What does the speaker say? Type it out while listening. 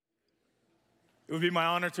It would be my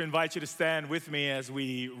honor to invite you to stand with me as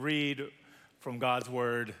we read from God's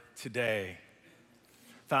word today,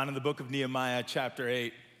 found in the book of Nehemiah, chapter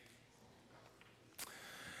 8.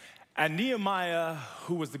 And Nehemiah,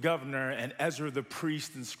 who was the governor, and Ezra the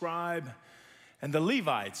priest and scribe, and the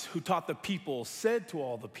Levites who taught the people, said to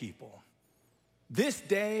all the people, "This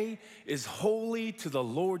day is holy to the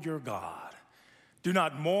Lord your God. Do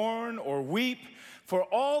not mourn or weep," for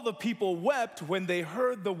all the people wept when they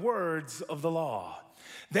heard the words of the law.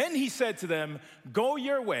 Then he said to them, "Go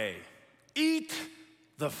your way, eat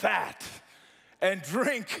the fat, and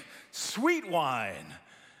drink sweet wine,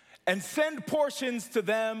 and send portions to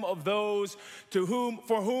them of those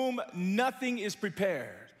for whom nothing is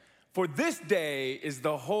prepared. For this day is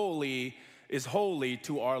holy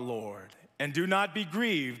to our Lord. And do not be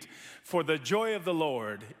grieved, for the joy of the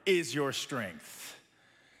Lord is your strength."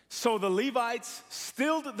 So the Levites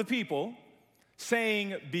stilled the people,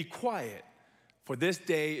 saying, "Be quiet, for this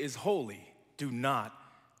day is holy. Do not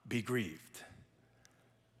be grieved."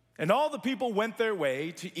 And all the people went their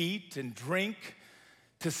way to eat and drink,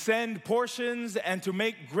 to send portions, and to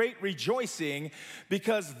make great rejoicing,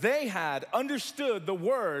 because they had understood the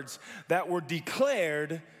words that were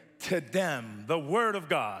declared to them, the word of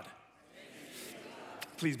God.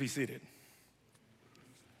 Please be seated.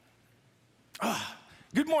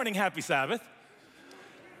 Good morning, happy Sabbath.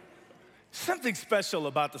 Something special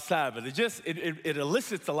about the Sabbath. It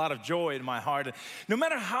elicits a lot of joy in my heart. No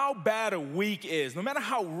matter how bad a week is, no matter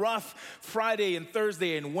how rough Friday and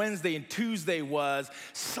Thursday and Wednesday and Tuesday was,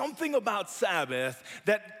 something about Sabbath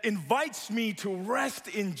that invites me to rest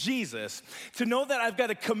in Jesus, to know that I've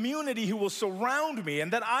got a community who will surround me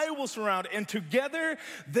and that I will surround, and together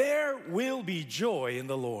there will be joy in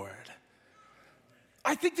the Lord.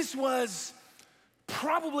 I think this was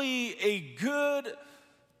probably a good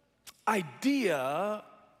idea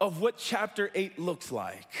of what chapter 8 looks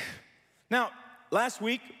like. Now, last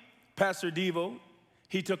week, Pastor Devo,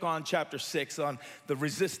 he took on chapter 6 on the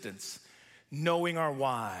resistance, knowing our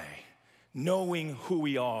why, knowing who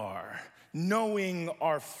we are, knowing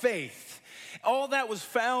our faith. All that was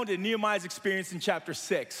found in Nehemiah's experience in chapter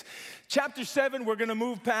 6. Chapter 7, we're gonna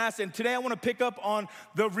move past, and today I wanna pick up on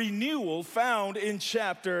the renewal found in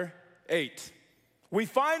chapter 8. We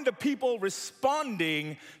find the people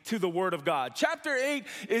responding to the word of God. Chapter 8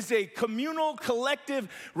 is a communal, collective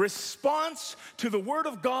response to the word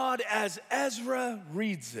of God as Ezra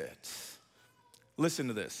reads it. Listen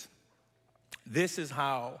to this. This is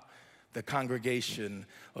how the congregation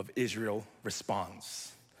of Israel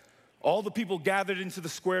responds. All the people gathered into the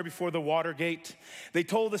square before the water gate. They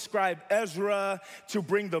told the scribe Ezra to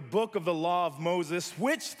bring the book of the law of Moses,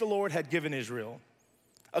 which the Lord had given Israel.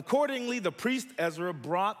 Accordingly, the priest Ezra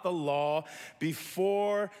brought the law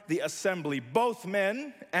before the assembly, both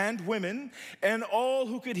men and women, and all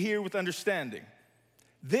who could hear with understanding.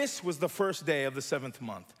 This was the first day of the 7th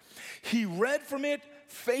month. He read from it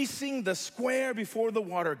facing the square before the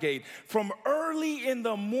water gate, from early in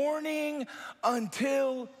the morning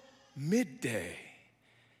until midday,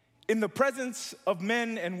 in the presence of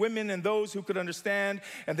men and women and those who could understand,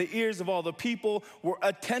 and the ears of all the people were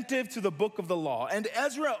attentive to the book of the law. And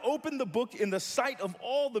Ezra opened the book in the sight of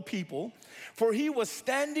all the people, for he was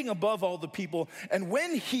standing above all the people. And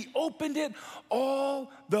when he opened it, all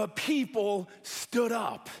the people stood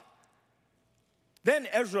up. Then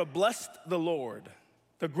Ezra blessed the Lord,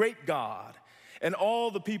 the great God, and all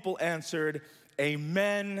the people answered,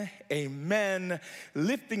 "Amen, amen,"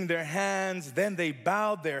 lifting their hands. Then they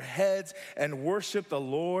bowed their heads and worshiped the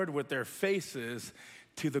Lord with their faces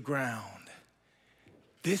to the ground.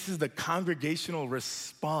 This is the congregational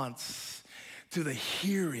response to the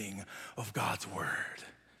hearing of God's word.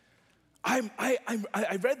 I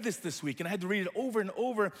read this week, and I had to read it over and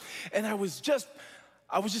over, and I was just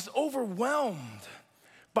overwhelmed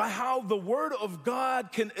by how the word of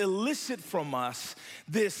God can elicit from us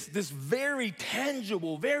this very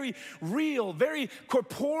tangible, very real, very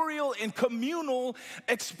corporeal and communal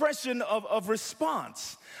expression of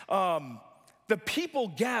response. The people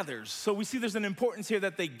gathers. So we see there's an importance here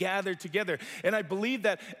that they gather together. And I believe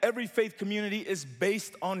that every faith community is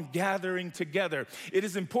based on gathering together. It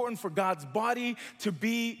is important for God's body to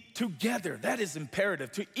be together. That is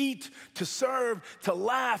imperative. To eat, to serve, to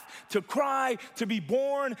laugh, to cry, to be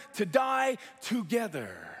born, to die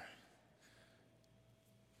together.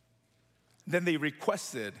 Then they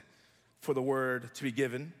requested for the word to be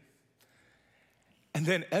given. And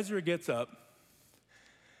then Ezra gets up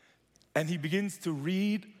and he begins to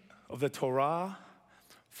read of the Torah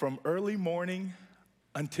from early morning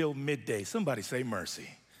until midday. Somebody say mercy.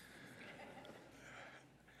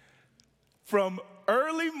 From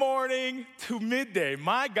Early morning to midday.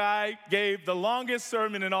 My guy gave the longest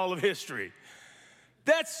sermon in all of history.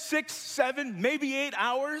 That's 6, 7, maybe 8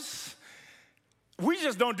 hours. We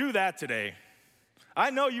just don't do that today. I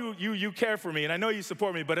know you care for me, and I know you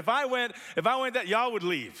support me, but if I went that, y'all would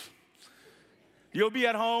leave. You'll be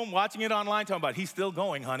at home watching it online talking about, he's still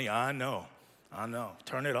going, honey. I know.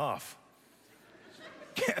 Turn it off.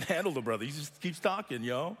 Can't handle the brother. He just keeps talking,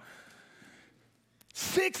 yo.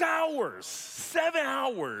 6 hours, 7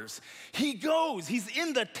 hours. He goes, he's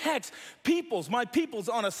in the text. My peoples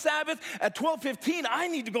on a Sabbath at 12:15, I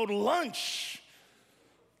need to go to lunch.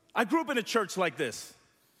 I grew up in a church like this.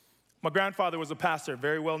 My grandfather was a pastor,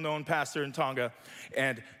 very well-known pastor in Tonga.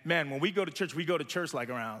 And man, when we go to church like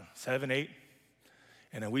around 7, 8,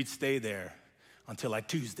 and then we'd stay there until like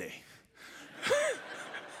Tuesday.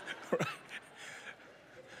 Right?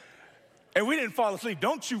 And we didn't fall asleep.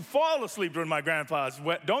 Don't you fall asleep during my grandpa's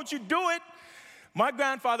wedding. Don't you do it. My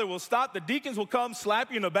grandfather will stop. The deacons will come,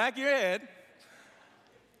 slap you in the back of your head,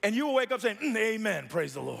 and you will wake up saying, amen,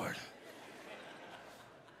 praise the Lord.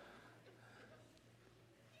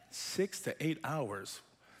 6 to 8 hours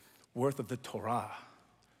worth of the Torah.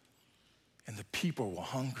 And the people were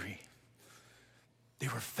hungry. They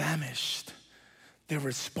were famished. Their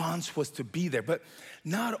response was to be there. But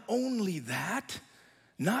not only that,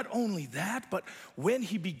 but when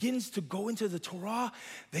he begins to go into the Torah,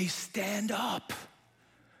 they stand up.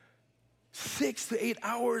 6 to 8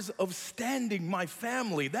 hours of standing, my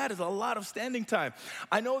family. That is a lot of standing time.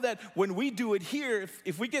 I know that when we do it here,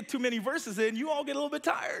 if we get too many verses in, you all get a little bit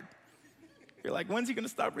tired. You're like, when's he going to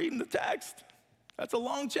stop reading the text? That's a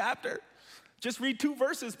long chapter. Just read 2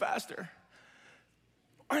 verses, Pastor.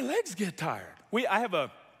 Our legs get tired. I have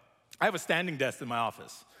a standing desk in my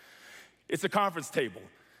office. It's a conference table.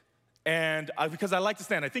 And because I like to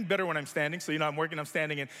stand, I think better when I'm standing. So, I'm working, I'm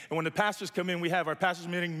standing. And when the pastors come in, we have our pastors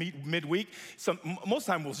meeting midweek. Most of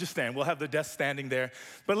the time, we'll just stand. We'll have the desk standing there.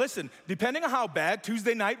 But listen, depending on how bad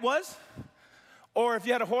Tuesday night was, or if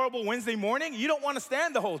you had a horrible Wednesday morning, you don't want to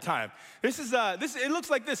stand the whole time. It looks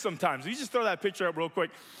like this sometimes. You just throw that picture up real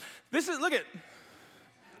quick. Look at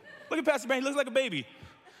Pastor Ben, he looks like a baby.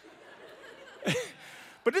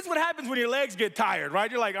 But this is what happens when your legs get tired,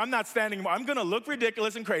 right? You're like, I'm not standing anymore. I'm gonna look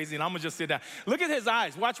ridiculous and crazy, and I'm gonna just sit down. Look at his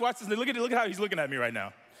eyes. Watch this. Look at how he's looking at me right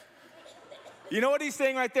now. You know what he's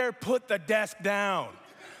saying right there? Put the desk down.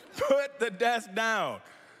 Put the desk down.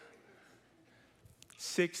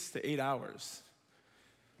 6 to 8 hours.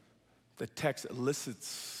 The text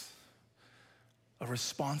elicits a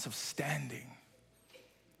response of standing,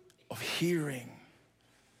 of hearing.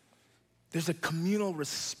 There's a communal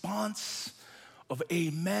response of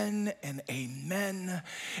amen and amen.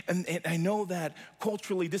 And I know that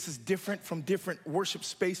culturally this is different from different worship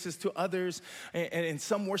spaces to others. And in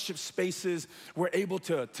some worship spaces, we're able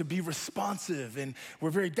to be responsive, and we're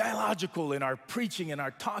very dialogical in our preaching and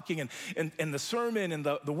our talking, and the sermon and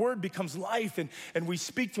the word becomes life, and we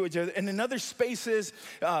speak to each other. And in other spaces,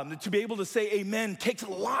 to be able to say amen takes a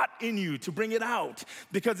lot in you to bring it out,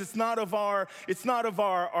 because it's not of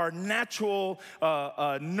our natural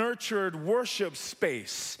nurtured worship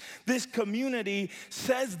space. This community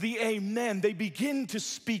says the amen. They begin to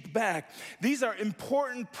speak back. These are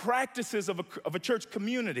important practices of a church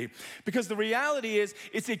community, because the reality is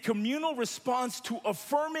it's a communal response to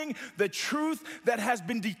affirming the truth that has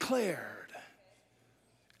been declared.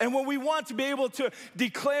 And when we want to be able to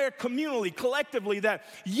declare communally, collectively, that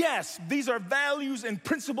yes, these are values and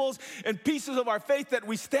principles and pieces of our faith that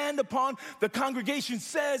we stand upon, the congregation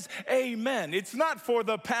says amen. It's not for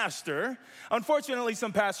the pastor. Unfortunately,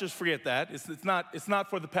 some pastors forget that. It's not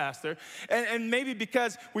for the pastor. And maybe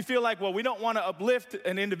because we feel like, well, we don't want to uplift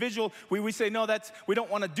an individual, we say, no, we don't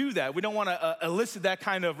want to do that. We don't want to elicit that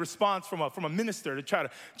kind of response from a minister to try to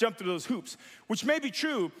jump through those hoops, which may be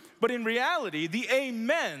true, but in reality, the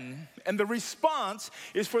amen and the response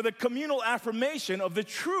is for the communal affirmation of the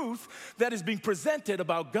truth that is being presented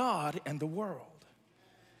about God and the world.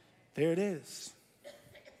 There it is.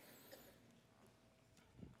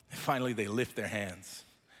 And finally, they lift their hands.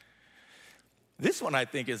 This one, I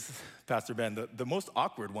think, is, Pastor Ben, the most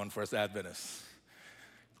awkward one for us Adventists.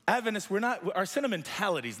 Adventists, our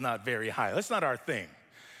sentimentality is not very high. That's not our thing.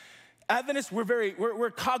 Adventists,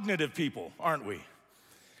 we're cognitive people, aren't we?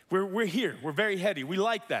 We're here. We're very heady. We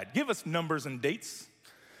like that. Give us numbers and dates.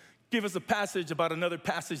 Give us a passage about another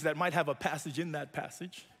passage that might have a passage in that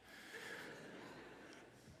passage.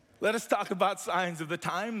 Let us talk about signs of the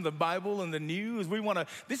time, the Bible, and the news.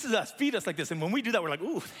 This is us. Feed us like this. And when we do that, we're like,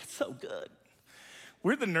 ooh, that's so good.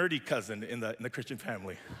 We're the nerdy cousin in the Christian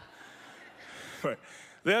family. Right.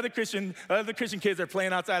 The other Christian kids are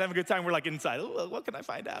playing outside, having a good time. We're like inside, oh, what can I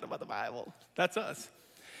find out about the Bible? That's us.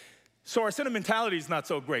 So our sentimentality is not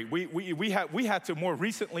so great. We had to more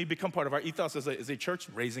recently become part of our ethos as a church,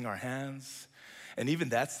 raising our hands. And even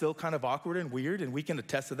that's still kind of awkward and weird, and we can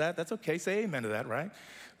attest to that. That's okay, say amen to that, right?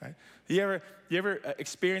 You ever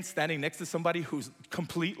experience standing next to somebody who's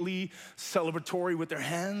completely celebratory with their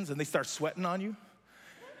hands and they start sweating on you?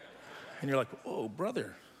 And you're like, oh,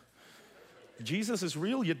 brother, Jesus is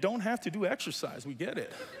real. You don't have to do exercise. We get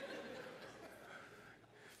it.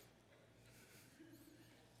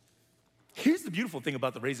 Here's the beautiful thing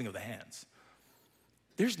about the raising of the hands.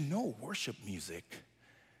 There's no worship music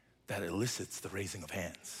that elicits the raising of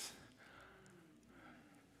hands.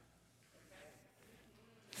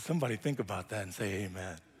 Somebody think about that and say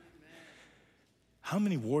amen. How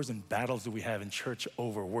many wars and battles do we have in church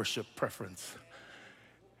over worship preference?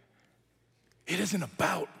 It isn't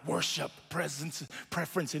about worship,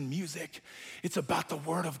 preference in music. It's about the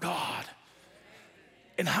Word of God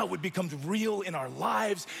and how it becomes real in our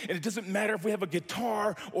lives. And it doesn't matter if we have a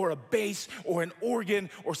guitar or a bass or an organ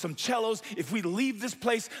or some cellos. If we leave this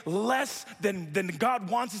place less than God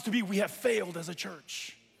wants us to be, we have failed as a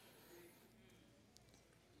church.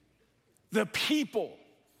 The people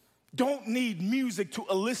don't need music to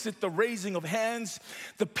elicit the raising of hands.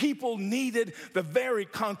 The people needed the very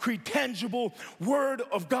concrete, tangible Word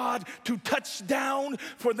of God to touch down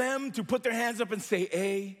for them to put their hands up and say,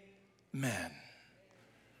 amen.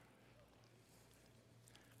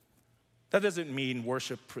 That doesn't mean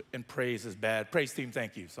worship and praise is bad. Praise team,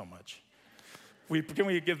 thank you so much. Can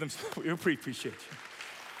we give them, we appreciate you.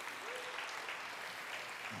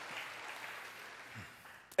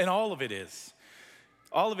 And all of it is.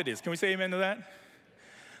 All of it is. Can we say amen to that?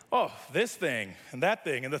 Oh, this thing and that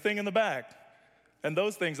thing and the thing in the back and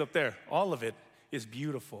those things up there, all of it is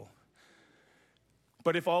beautiful.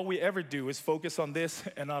 But if all we ever do is focus on this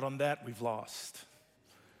and not on that, we've lost.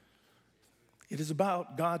 It is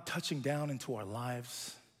about God touching down into our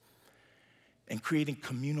lives and creating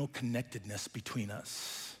communal connectedness between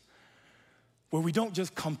us, where we don't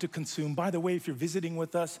just come to consume. By the way, if you're visiting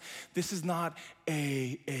with us, this is not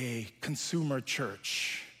a consumer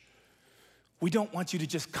church. We don't want you to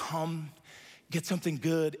just come, get something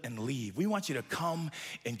good, and leave. We want you to come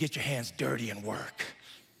and get your hands dirty and work.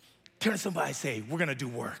 Turn to somebody and say, we're gonna do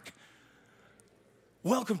work.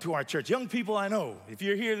 Welcome to our church. Young people, I know, if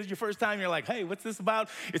you're here, this is your first time, you're like, hey, what's this about?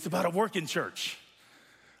 It's about a working church.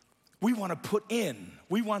 We want to put in.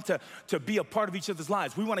 We want to be a part of each other's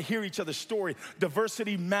lives. We want to hear each other's story.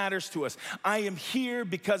 Diversity matters to us. I am here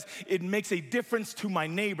because it makes a difference to my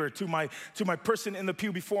neighbor, to my person in the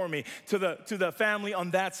pew before me, to the family on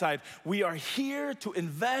that side. We are here to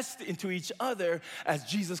invest into each other as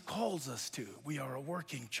Jesus calls us to. We are a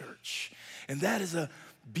working church. And that is a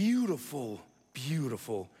beautiful,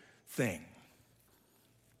 beautiful thing.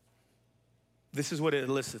 This is what it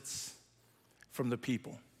elicits from the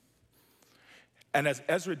people. And as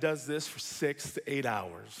Ezra does this for 6 to 8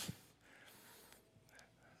 hours,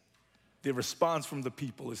 the response from the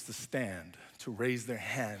people is to stand, to raise their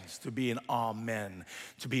hands, to be in amen,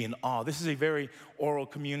 to be in awe. This is a very oral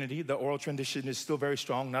community. The oral tradition is still very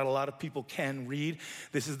strong. Not a lot of people can read.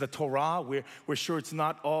 This is the Torah. We're sure it's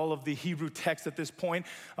not all of the Hebrew text at this point.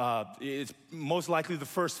 It's most likely the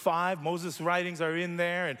first 5. Moses' writings are in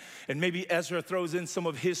there, and maybe Ezra throws in some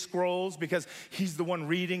of his scrolls because he's the one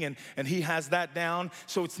reading and he has that down.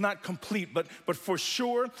 So it's not complete, but for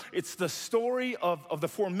sure, it's the story of the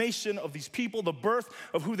formation of these people, the birth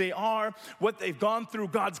of who they are, what they've gone through,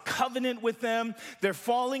 God's covenant with them, their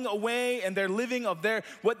falling away and their living of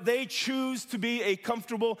what they choose to be a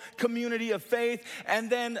comfortable community of faith, and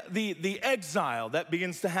then the exile that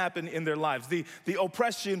begins to happen in their lives, the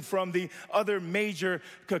oppression from the other major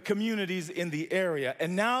communities in the area.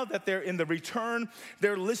 And now that they're in the return,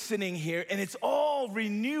 they're listening here, and it's all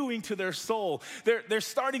renewing to their soul. They're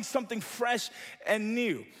starting something fresh and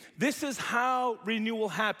new. This is how renewal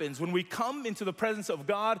happens, when we come into the presence of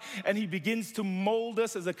God and He begins to mold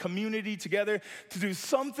us as a community together to do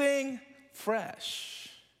something fresh.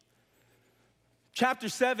 Chapter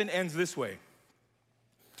 7 ends this way.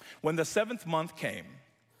 When the 7th month came,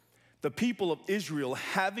 the people of Israel,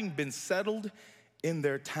 having been settled in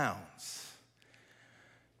their towns.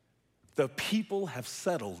 The people have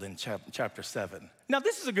settled in chapter 7. Now,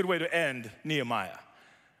 this is a good way to end Nehemiah.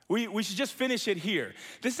 We should just finish it here.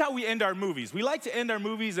 This is how we end our movies. We like to end our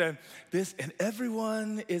movies and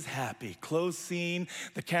everyone is happy. Close scene,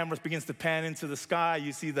 the camera begins to pan into the sky.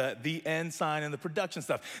 You see the end sign and the production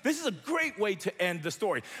stuff. This is a great way to end the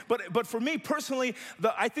story. But for me personally,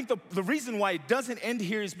 I think the reason why it doesn't end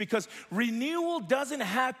here is because renewal doesn't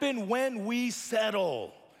happen when we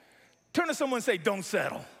settle. Turn to someone and say, don't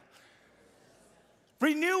settle.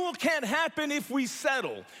 Renewal can't happen if we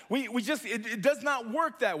settle. It does not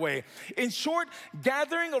work that way. In short,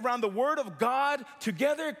 gathering around the Word of God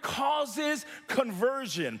together causes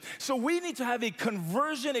conversion. So we need to have a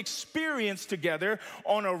conversion experience together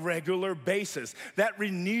on a regular basis. That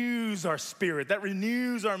renews our spirit, that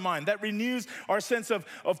renews our mind, that renews our sense of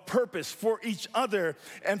purpose for each other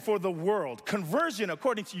and for the world. Conversion,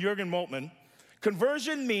 according to Jürgen Moltmann,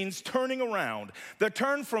 conversion means turning around. The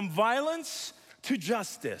turn from violence to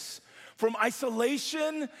justice, from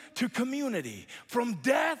isolation to community, from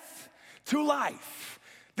death to life.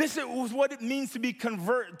 This is what it means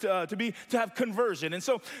to have conversion. And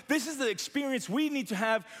so this is the experience we need to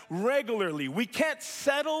have regularly. We can't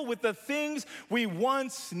settle with the things we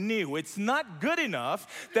once knew. It's not good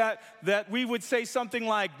enough that we would say something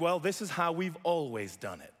like, well, this is how we've always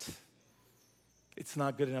done it. It's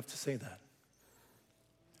not good enough to say that.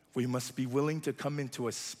 We must be willing to come into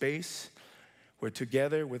a space where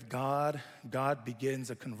together with God begins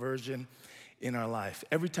a conversion in our life.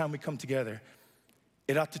 Every time we come together,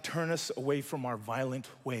 it ought to turn us away from our violent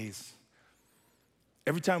ways.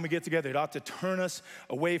 Every time we get together, it ought to turn us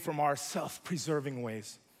away from our self-preserving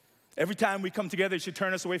ways. Every time we come together, it should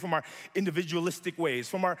turn us away from our individualistic ways,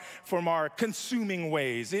 from our consuming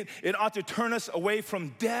ways. It ought to turn us away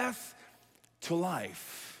from death to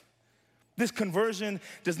life. This conversion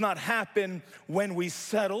does not happen when we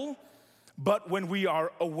settle, but when we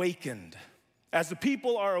are awakened. As the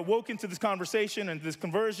people are awoken to this conversation and this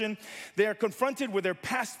conversion, they are confronted with their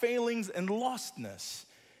past failings and lostness,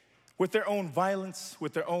 with their own violence,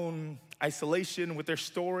 with their own isolation, with their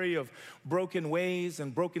story of broken ways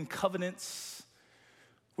and broken covenants,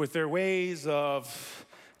 with their ways of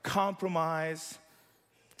compromise,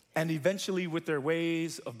 and eventually with their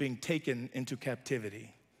ways of being taken into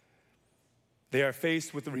captivity. They are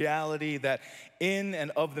faced with the reality that in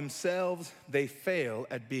and of themselves, they fail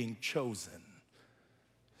at being chosen.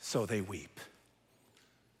 So they weep.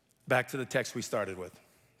 Back to the text we started with.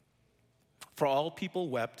 For all people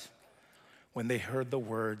wept when they heard the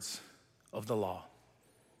words of the law.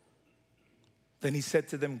 Then he said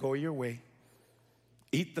to them, go your way,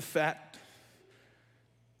 eat the fat,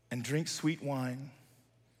 and drink sweet wine,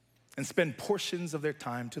 and spend portions of their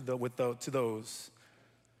time to those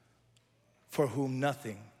for whom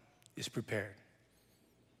nothing is prepared.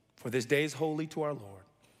 For this day is holy to our Lord,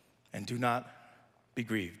 and do not be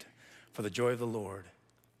grieved, for the joy of the Lord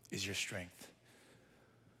is your strength.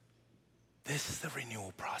 This is the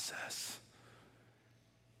renewal process.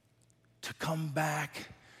 To come back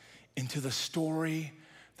into the story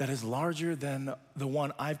that is larger than the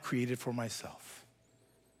one I've created for myself.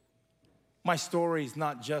 My story is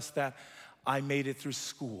not just that I made it through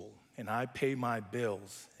school, and I pay my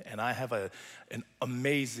bills, and I have an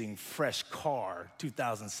amazing fresh car,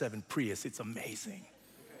 2007 Prius. It's amazing.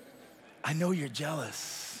 I know you're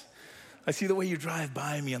jealous. I see the way you drive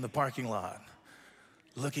by me on the parking lot,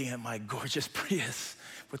 looking at my gorgeous Prius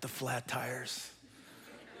with the flat tires,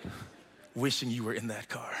 wishing you were in that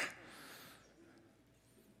car.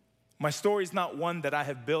 My story is not one that I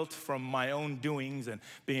have built from my own doings and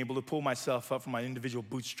being able to pull myself up from my individual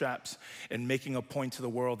bootstraps and making a point to the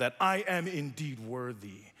world that I am indeed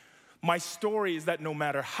worthy. My story is that no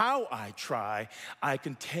matter how I try, I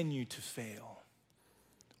continue to fail.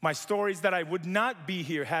 My story is that I would not be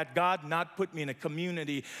here had God not put me in a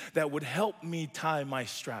community that would help me tie my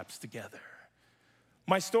straps together.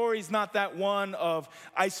 My story is not that one of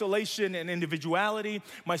isolation and individuality.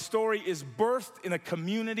 My story is birthed in a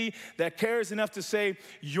community that cares enough to say,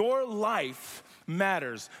 your life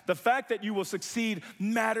matters. The fact that you will succeed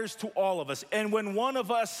matters to all of us. And when one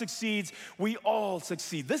of us succeeds, we all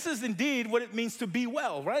succeed. This is indeed what it means to be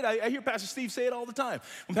well, right? I hear Pastor Steve say it all the time.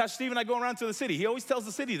 When Pastor Steve and I go around to the city, he always tells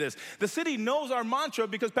the city this. The city knows our mantra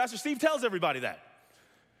because Pastor Steve tells everybody that.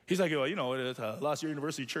 He's like, well, you know, at Last Year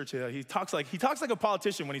University Church, he talks like a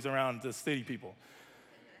politician when he's around the city people.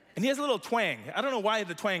 And he has a little twang. I don't know why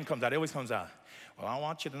the twang comes out. It always comes out. Well, I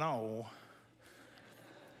want you to know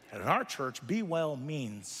that in our church, be well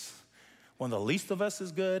means when the least of us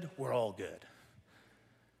is good, we're all good.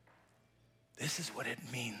 This is what it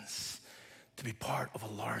means to be part of a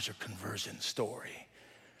larger conversion story.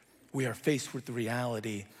 We are faced with the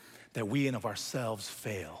reality that we in of ourselves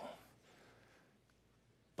fail.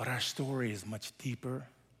 but our story is much deeper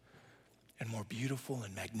and more beautiful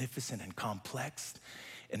and magnificent and complex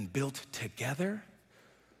and built together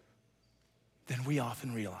than we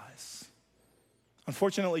often realize.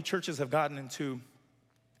 Unfortunately, churches have gotten into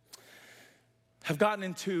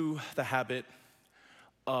the habit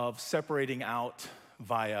of separating out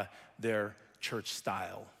via their church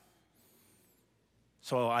style.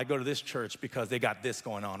 So I go to this church because they got this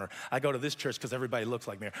going on, or I go to this church because everybody looks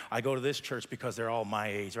like me, or I go to this church because they're all my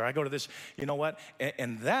age, or I go to this, you know what?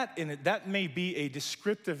 And that may be a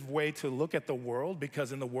descriptive way to look at the world,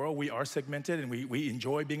 because in the world we are segmented and we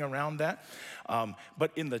enjoy being around that. But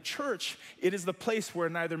in the church, it is the place where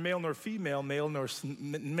neither male nor female, male nor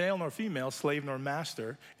female, slave nor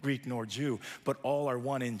master, Greek nor Jew, but all are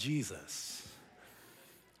one in Jesus.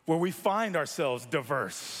 Where we find ourselves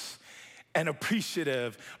diverse and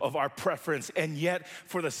appreciative of our preference, and yet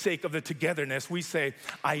for the sake of the togetherness, we say,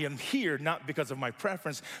 I am here not because of my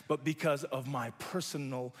preference, but because of my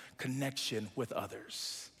personal connection with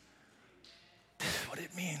others. This is what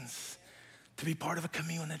it means to be part of a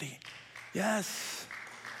community. Yes.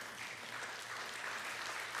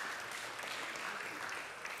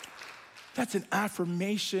 That's an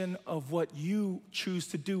affirmation of what you choose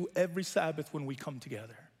to do every Sabbath when we come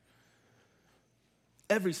together.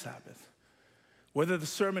 Every Sabbath. Whether the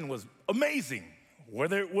sermon was amazing,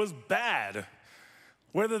 whether it was bad,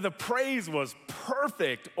 whether the praise was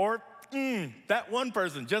perfect, or that one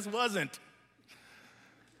person just wasn't.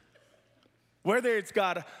 Whether it's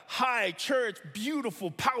got high church,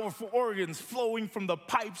 beautiful, powerful organs flowing from the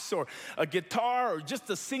pipes, or a guitar, or just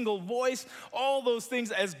a single voice, all those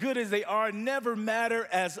things, as good as they are, never matter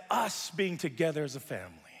as us being together as a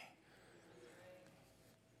family.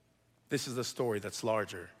 This is a story that's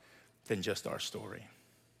larger than just our story.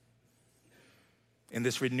 In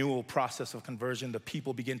this renewal process of conversion, the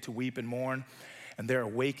people begin to weep and mourn, and they're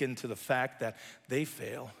awakened to the fact that they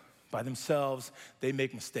fail by themselves, they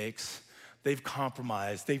make mistakes, they've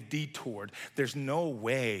compromised, they've detoured. There's no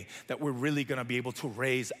way that we're really gonna be able to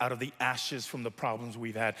raise out of the ashes from the problems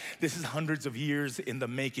we've had. This is hundreds of years in the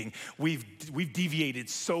making. We've deviated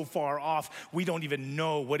so far off, we don't even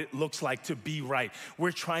know what it looks like to be right.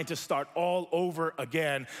 We're trying to start all over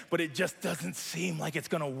again, but it just doesn't seem like it's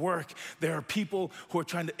gonna work. There are people who are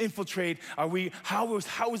trying to infiltrate. How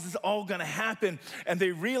is this all gonna happen? And they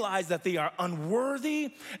realize that they are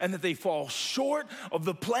unworthy and that they fall short of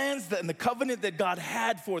the plans and the covenant that God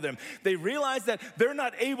had for them. They realize that they're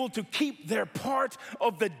not able to keep their part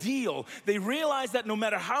of the deal. They realize that no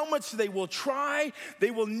matter how much they will try, they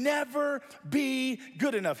will never be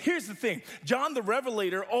good enough. Here's the thing. John the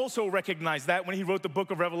Revelator also recognized that when he wrote the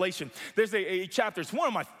book of Revelation. There's a chapter. It's one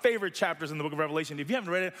of my favorite chapters in the book of Revelation. If you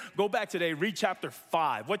haven't read it, go back today, read chapter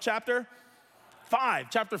 5. What chapter? 5,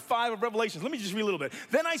 chapter 5 of Revelation. Let me just read a little bit.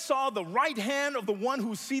 Then I saw the right hand of the one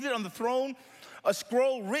who's seated on the throne, a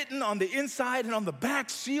scroll written on the inside and on the back,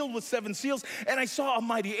 sealed with 7 seals. And I saw a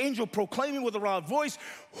mighty angel proclaiming with a loud voice,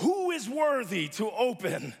 who is worthy to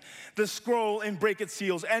open the scroll and break its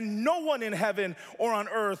seals? And no one in heaven or on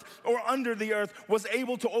earth or under the earth was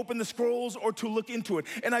able to open the scrolls or to look into it.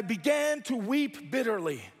 And I began to weep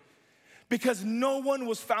bitterly, because no one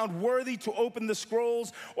was found worthy to open the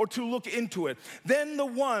scrolls or to look into it. Then the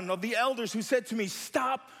one of the elders who said to me,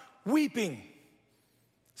 stop weeping.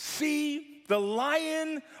 See, the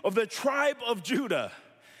Lion of the tribe of Judah,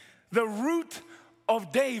 the Root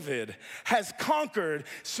of David, has conquered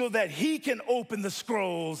so that he can open the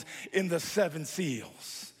scrolls in the 7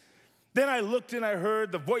 seals. Then I looked and I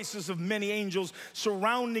heard the voices of many angels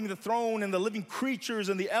surrounding the throne and the living creatures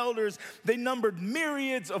and the elders. They numbered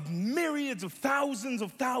myriads of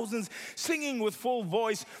thousands, singing with full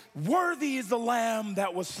voice, worthy is the Lamb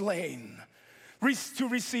that was slain to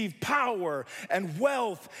receive power and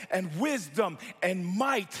wealth and wisdom and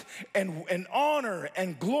might and honor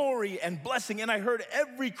and glory and blessing. And I heard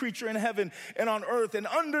every creature in heaven and on earth and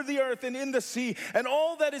under the earth and in the sea and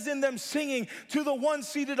all that is in them singing to the one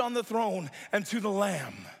seated on the throne and to the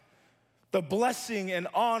Lamb, the blessing and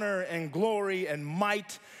honor and glory and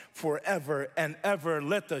might forever and ever.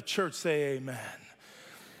 Let the church say amen.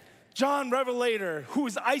 John Revelator,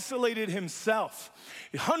 who's isolated himself,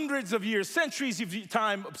 hundreds of years, centuries of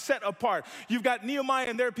time set apart. You've got Nehemiah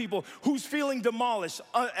and their people who's feeling demolished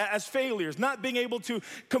as failures, not being able to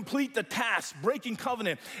complete the task, breaking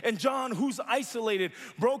covenant. And John, who's isolated,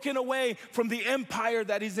 broken away from the empire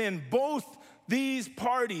that he's in. Both these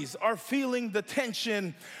parties are feeling the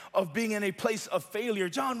tension of being in a place of failure.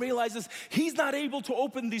 John realizes he's not able to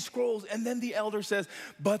open these scrolls. And then the elder says,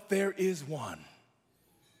 but there is one.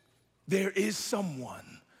 There is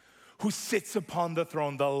someone who sits upon the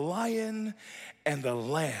throne, the Lion and the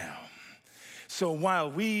Lamb. So while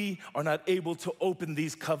we are not able to open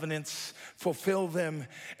these covenants, fulfill them,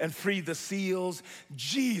 and free the seals,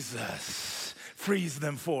 Jesus frees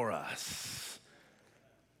them for us.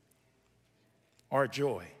 Our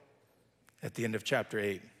joy at the end of chapter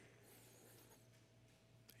 8,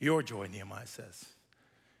 your joy, Nehemiah says,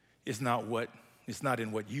 is not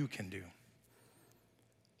in what you can do.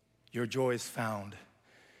 Your joy is found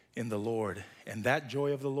in the Lord, and that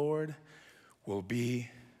joy of the Lord will be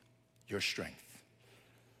your strength.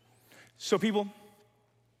 So people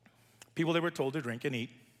that were told to drink and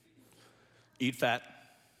eat fat.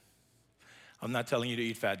 I'm not telling you to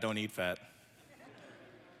eat fat, don't eat fat.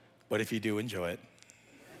 But if you do, enjoy it.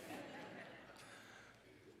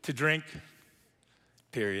 To drink,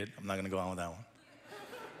 period. I'm not gonna go on with that one.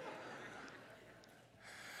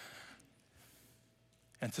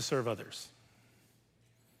 And to serve others.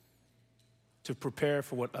 To prepare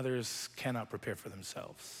for what others cannot prepare for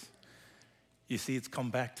themselves. You see, it's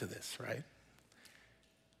come back to this, right?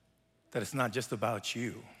 That it's not just about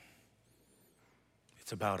you.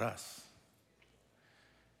 It's about us.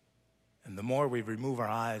 And the more we remove our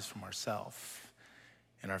eyes from ourselves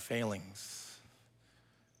and our failings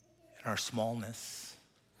and our smallness,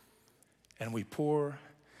 and we pour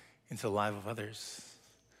into the life of others,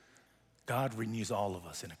 God renews all of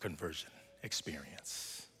us in a conversion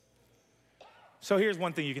experience. So here's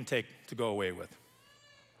one thing you can take to go away with.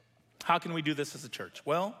 How can we do this as a church?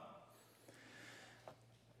 Well,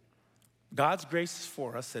 God's grace is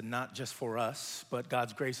for us, and not just for us, but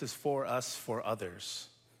God's grace is for us, for others.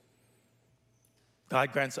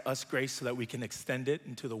 God grants us grace so that we can extend it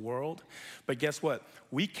into the world. But guess what?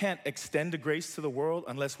 We can't extend the grace to the world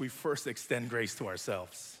unless we first extend grace to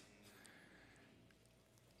ourselves.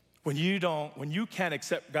 When you can't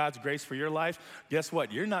accept God's grace for your life, guess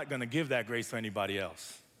what? You're not gonna give that grace to anybody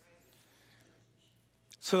else.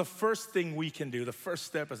 So the first thing we can do, the first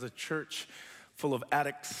step as a church full of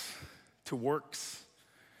addicts to works,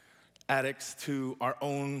 addicts to our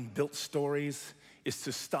own built stories, is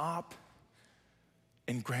to stop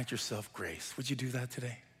and grant yourself grace. Would you do that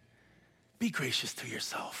today? Be gracious to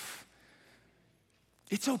yourself.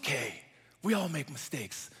 It's okay. We all make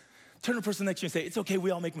mistakes. Turn to the person next to you and say, it's okay, we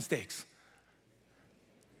all make mistakes.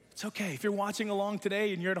 It's okay. If you're watching along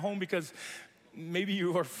today and you're at home because maybe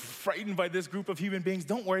you are frightened by this group of human beings,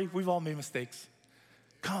 don't worry, we've all made mistakes.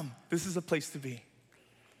 Come, this is a place to be.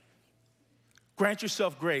 Grant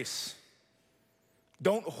yourself grace.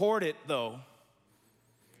 Don't hoard it, though.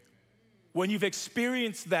 When you've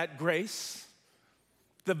experienced that grace,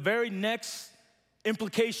 the very next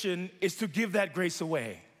implication is to give that grace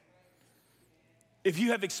away. If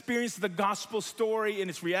you have experienced the gospel story in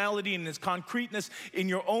its reality and its concreteness in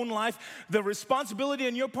your own life, the responsibility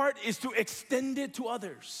on your part is to extend it to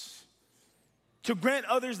others, to grant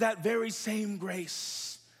others that very same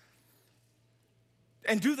grace.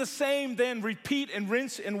 And do the same then, repeat and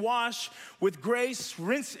rinse and wash with grace,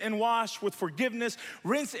 rinse and wash with forgiveness,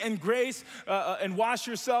 rinse and grace and wash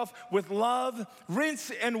yourself with love, rinse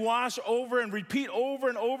and wash over and repeat over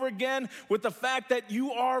and over again with the fact that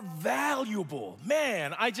you are valuable.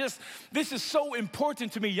 Man, this is so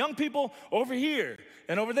important to me. Young people over here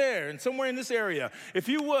and over there and somewhere in this area, if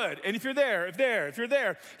you would, and if you're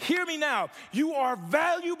there, hear me now. You are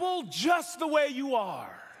valuable just the way you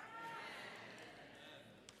are.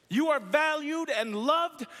 You are valued and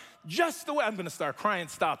loved just the way. I'm gonna start crying,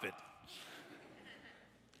 stop it.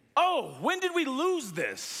 Oh, when did we lose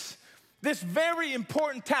this? This very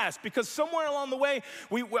important task, because somewhere along the way,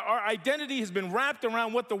 our identity has been wrapped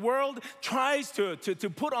around what the world tries to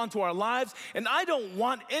put onto our lives. And I don't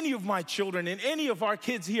want any of my children and any of our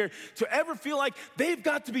kids here to ever feel like they've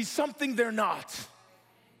got to be something they're not.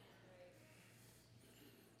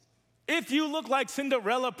 If you look like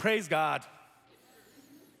Cinderella, praise God.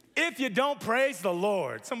 If you don't, praise the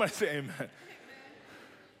Lord. Somebody say amen.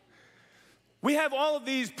 We have all of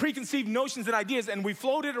these preconceived notions and ideas, and we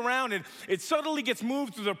float it around, and it subtly gets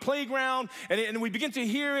moved to the playground, and we begin to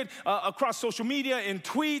hear it across social media, in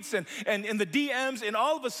tweets, and in the DMs, and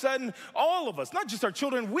all of a sudden, all of us, not just our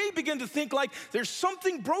children, we begin to think like there's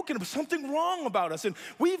something broken, something wrong about us, and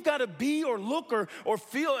we've got to be or look or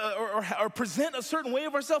feel or present a certain way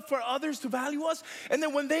of ourselves for others to value us, and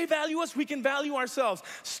then when they value us, we can value ourselves.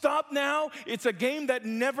 Stop now. It's a game that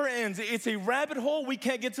never ends. It's a rabbit hole we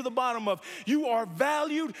can't get to the bottom of. You are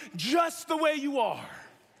valued just the way you are.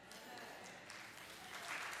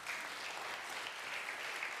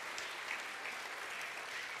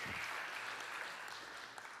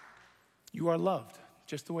 You are loved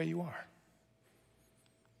just the way you are.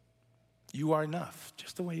 You are enough,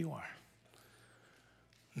 just the way you are.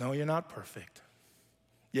 No, you're not perfect.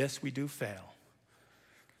 Yes, we do fail.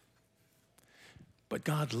 But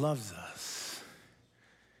God loves us.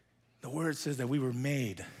 The word says that we were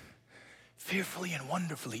made fearfully and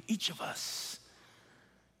wonderfully, each of us.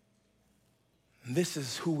 And this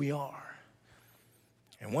is who we are.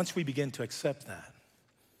 And once we begin to accept that,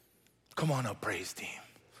 come on up, praise team.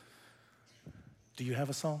 Do you have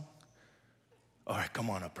a song? All right, come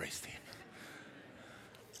on up, praise team.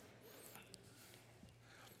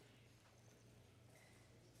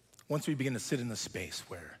 Once we begin to sit in a space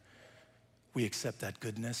where we accept that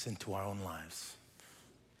goodness into our own lives,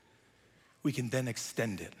 we can then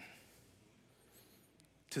extend it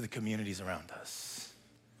to the communities around us.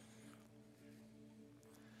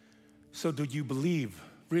 So do you believe,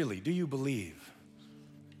 really, do you believe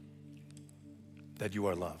that you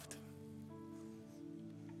are loved?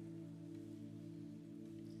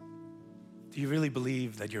 Do you really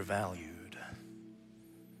believe that you're valued?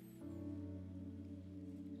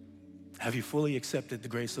 Have you fully accepted the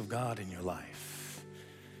grace of God in your life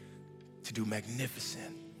to do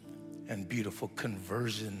magnificent and beautiful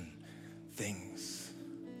conversion things?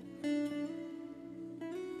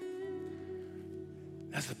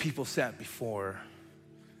 As the people sat before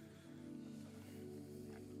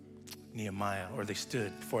Nehemiah, or they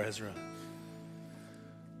stood before Ezra,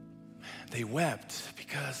 they wept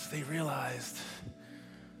because they realized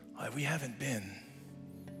we haven't been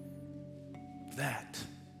that.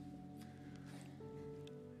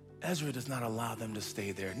 Ezra does not allow them to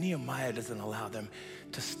stay there. Nehemiah doesn't allow them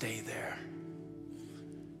to stay there.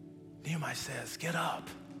 Nehemiah says, get up.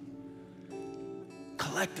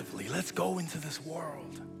 Collectively, let's go into this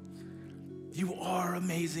world. You are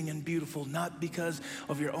amazing and beautiful, not because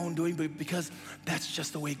of your own doing, but because that's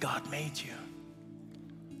just the way God made you.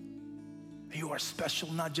 You are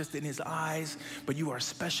special, not just in his eyes, but you are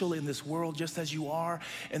special in this world just as you are.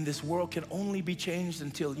 And this world can only be changed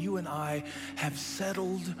until you and I have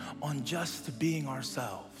settled on just being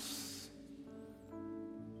ourselves.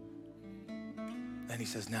 Then he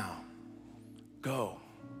says, now, go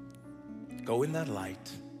in that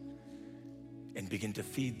light and begin to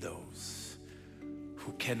feed those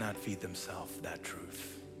who cannot feed themselves that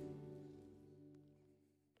truth.